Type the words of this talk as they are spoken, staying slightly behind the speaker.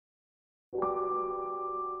A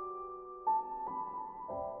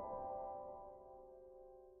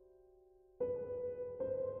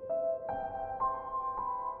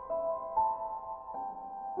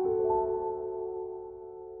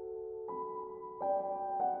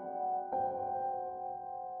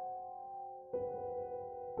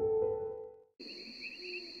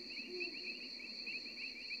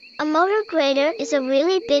motor grader is a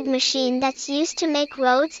really big machine that's used to make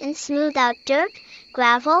roads and smooth out dirt,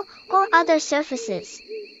 gravel, or other surfaces.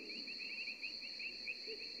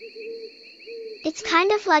 It's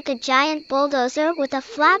kind of like a giant bulldozer with a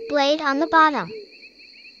flat blade on the bottom.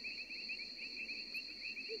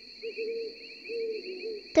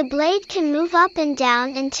 The blade can move up and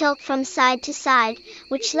down and tilt from side to side,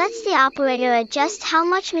 which lets the operator adjust how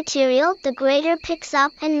much material the grader picks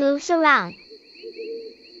up and moves around.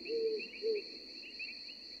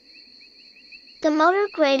 The motor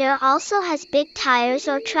grader also has big tires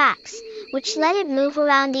or tracks, which let it move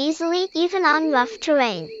around easily even on rough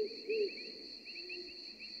terrain.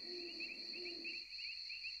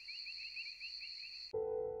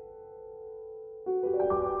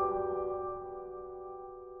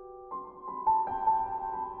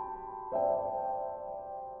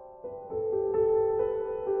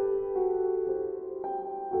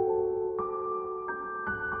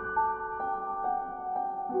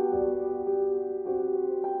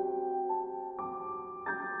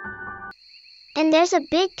 And there's a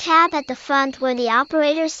big cab at the front where the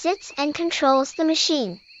operator sits and controls the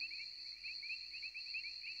machine.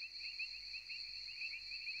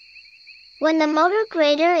 When the motor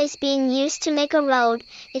grader is being used to make a road,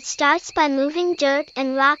 it starts by moving dirt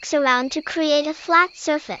and rocks around to create a flat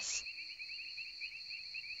surface.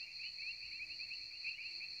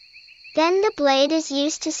 Then the blade is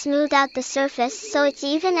used to smooth out the surface so it's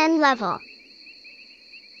even and level.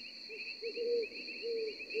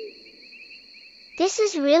 This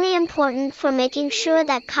is really important for making sure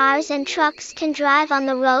that cars and trucks can drive on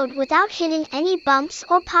the road without hitting any bumps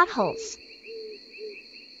or potholes.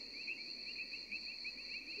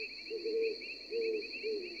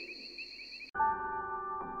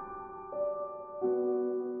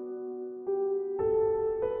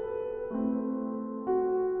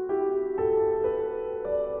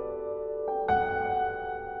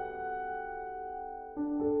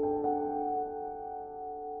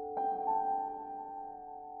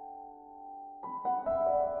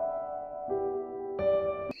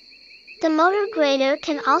 The motor grader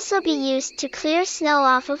can also be used to clear snow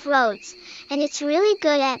off of roads, and it's really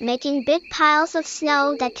good at making big piles of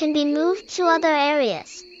snow that can be moved to other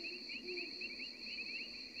areas.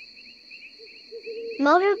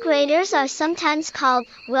 Motor graders are sometimes called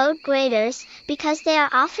road graders because they are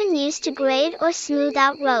often used to grade or smooth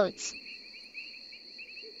out roads.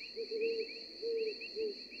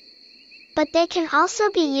 But they can also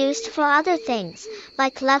be used for other things,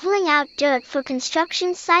 like leveling out dirt for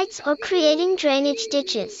construction sites or creating drainage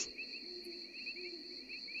ditches.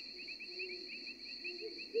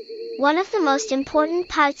 One of the most important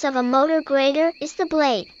parts of a motor grader is the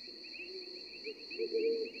blade.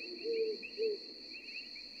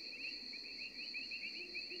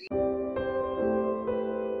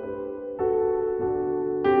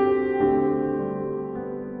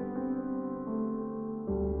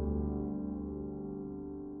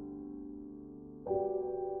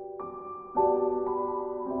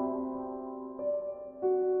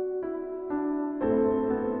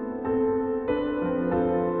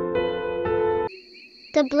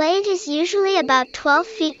 The blade is usually about 12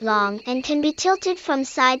 feet long and can be tilted from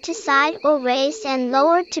side to side or raised and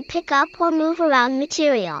lowered to pick up or move around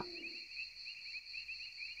material.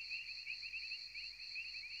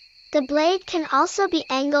 The blade can also be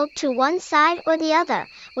angled to one side or the other,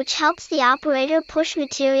 which helps the operator push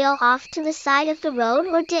material off to the side of the road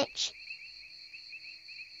or ditch.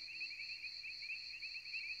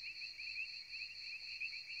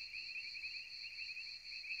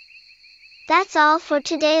 That's all for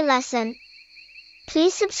today's lesson.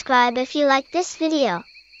 Please subscribe if you like this video.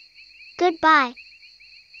 Goodbye.